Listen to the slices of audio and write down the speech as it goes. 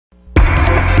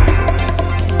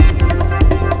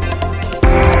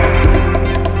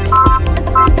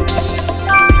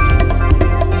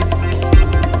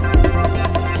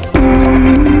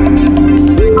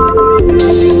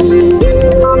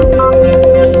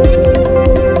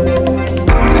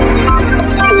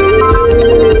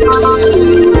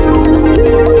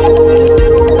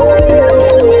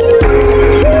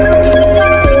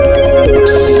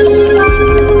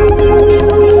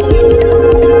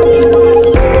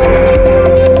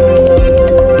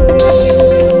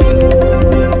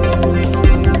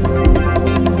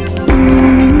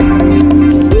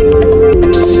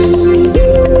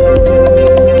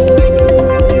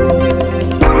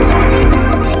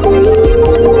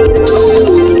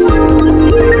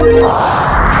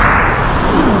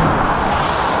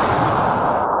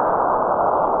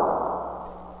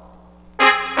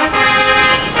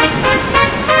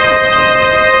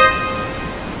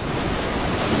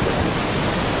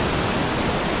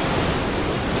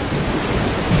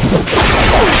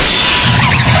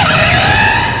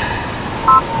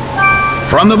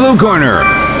From the blue corner,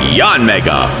 Yan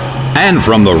Mega. And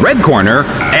from the red corner,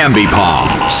 Ambipom.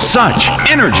 Such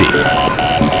energy.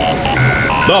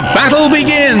 The battle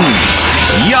begins.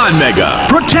 Yan Mega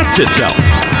protects itself.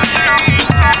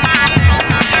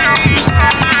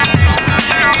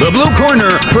 The blue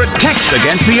corner protects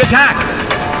against the attack.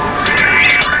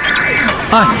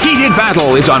 A heated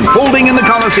battle is unfolding in the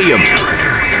Colosseum.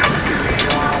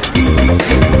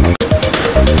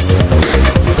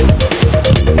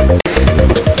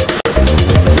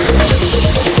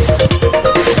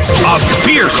 A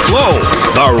fierce blow.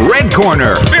 The red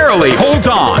corner barely holds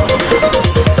on.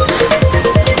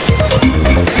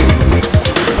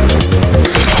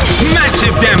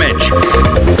 Massive damage.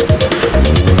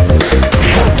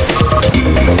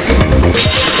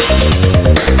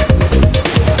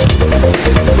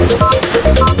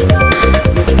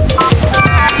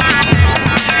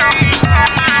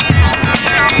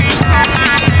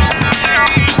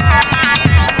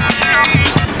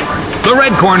 The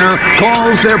red corner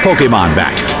calls their Pokemon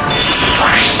back.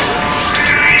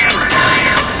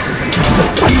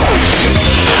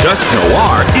 Dusk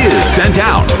Noir is sent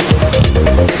out.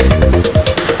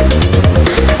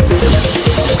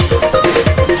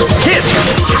 Hit!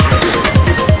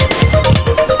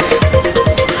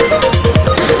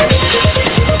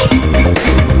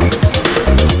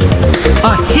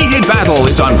 A heated battle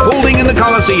is unfolding in the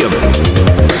Colosseum.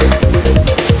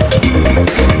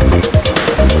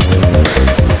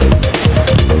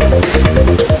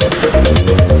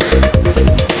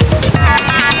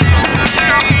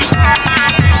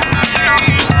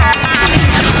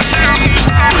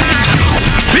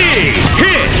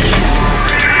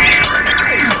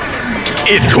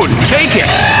 It couldn't take it.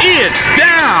 It's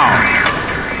down.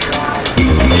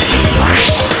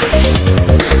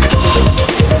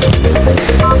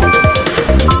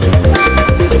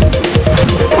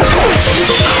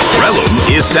 Relum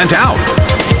is sent out.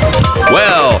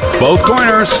 Well, both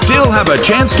corners still have a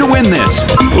chance to win this.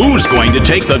 Who's going to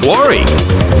take the glory?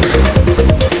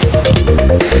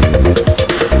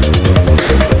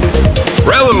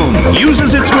 Relum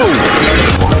uses its move.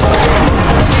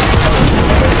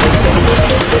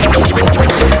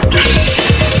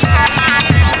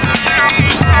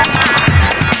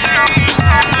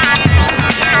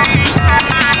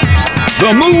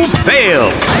 The move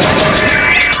fails.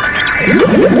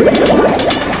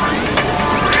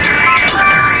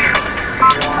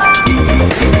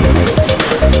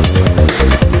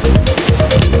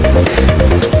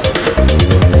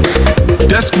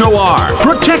 Dusk Noir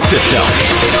protects itself.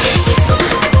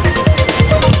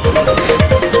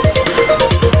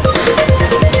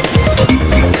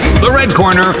 The red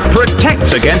corner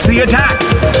protects against the attack.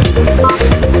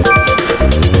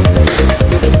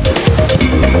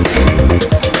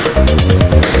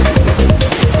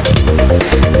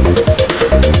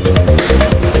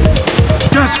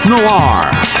 Dusk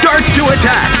Noir starts to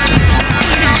attack.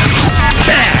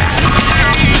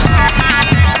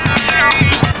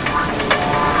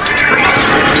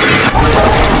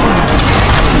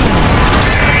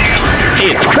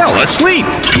 It fell asleep.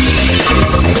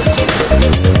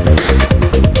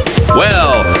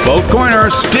 Well, both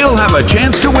corners still have a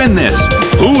chance to win this.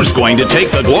 Who's going to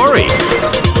take the glory?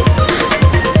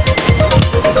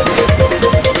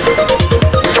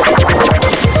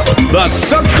 The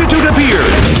substitute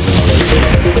appears.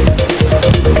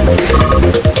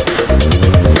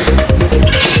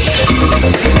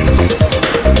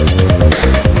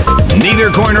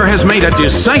 Neither corner has made a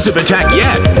decisive attack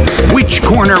yet. Which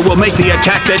corner will make the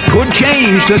attack that could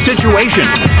change the situation?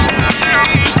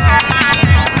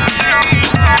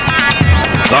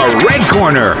 The red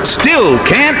corner still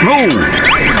can't move.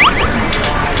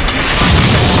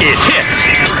 It hits.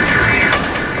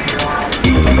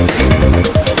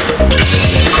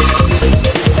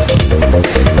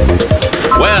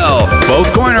 Well,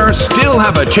 both corners still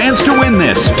have a chance to win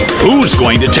this. Who's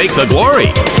going to take the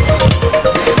glory?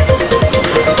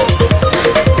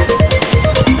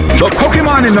 The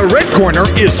Pokemon in the red corner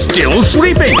is still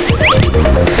sleeping.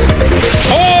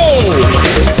 Oh!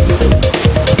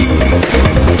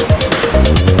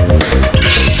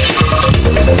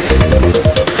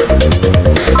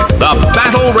 The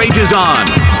battle rages on.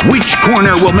 Which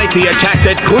corner will make the attack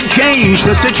that could change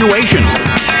the situation?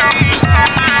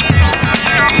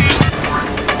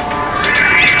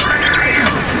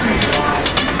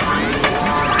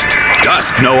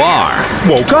 Dusk Noir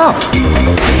woke up.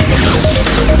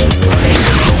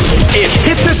 It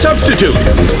hit the substitute.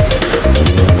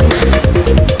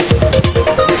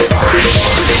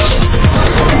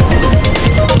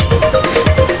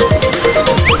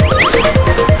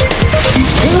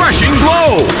 Rushing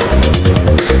blow.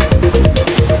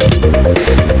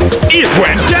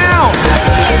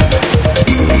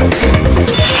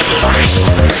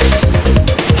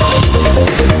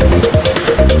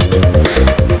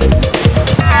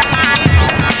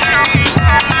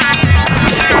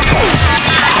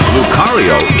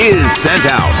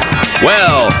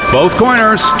 Both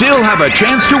corners still have a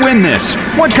chance to win this.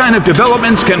 What kind of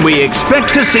developments can we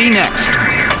expect to see next?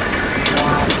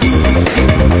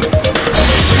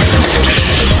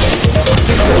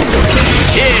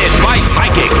 Hit by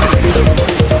Psychic.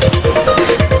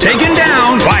 Taken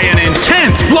down by an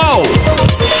intense blow.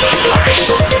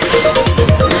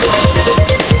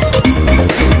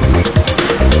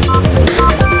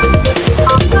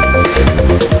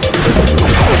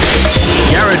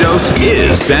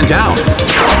 Is sent out.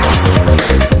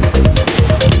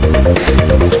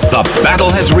 The battle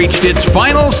has reached its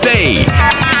final stage.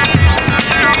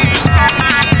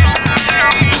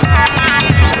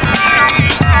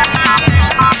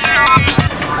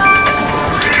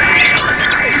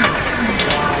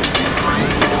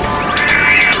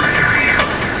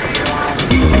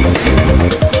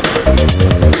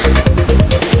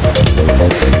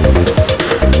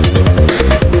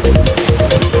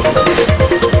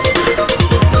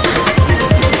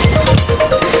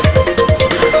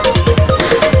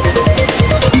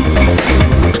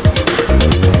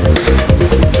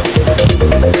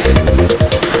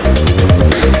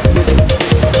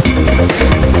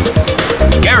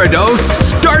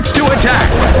 Starts to attack.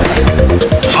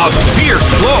 A fierce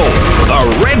blow.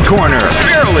 The red corner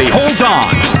barely holds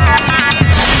on.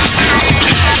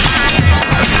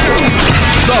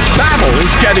 The battle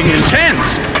is getting intense.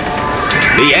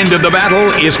 The end of the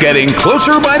battle is getting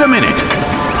closer by the minute.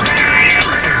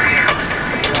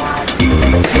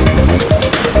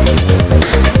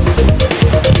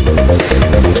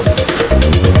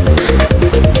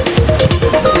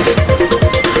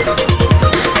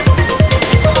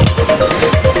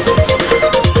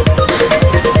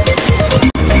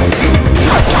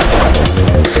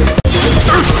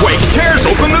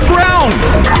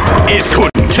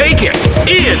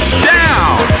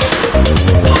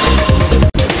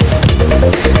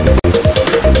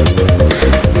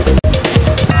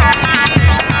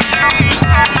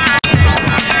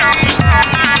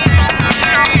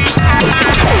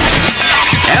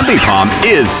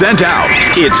 Is sent out.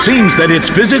 It seems that its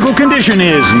physical condition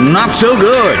is not so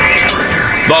good.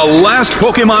 The last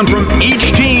Pokemon from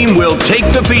each team will take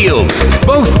the field.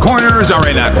 Both corners are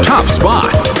in a tough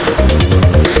spot.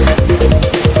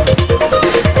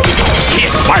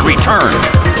 Hit by return.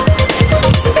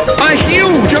 A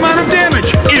huge amount of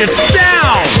damage. It's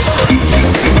down.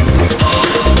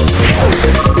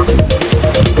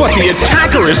 But the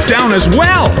attacker is down as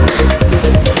well.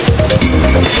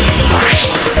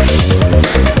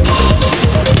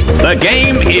 The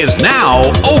game is now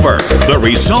over. The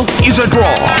result is a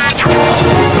draw.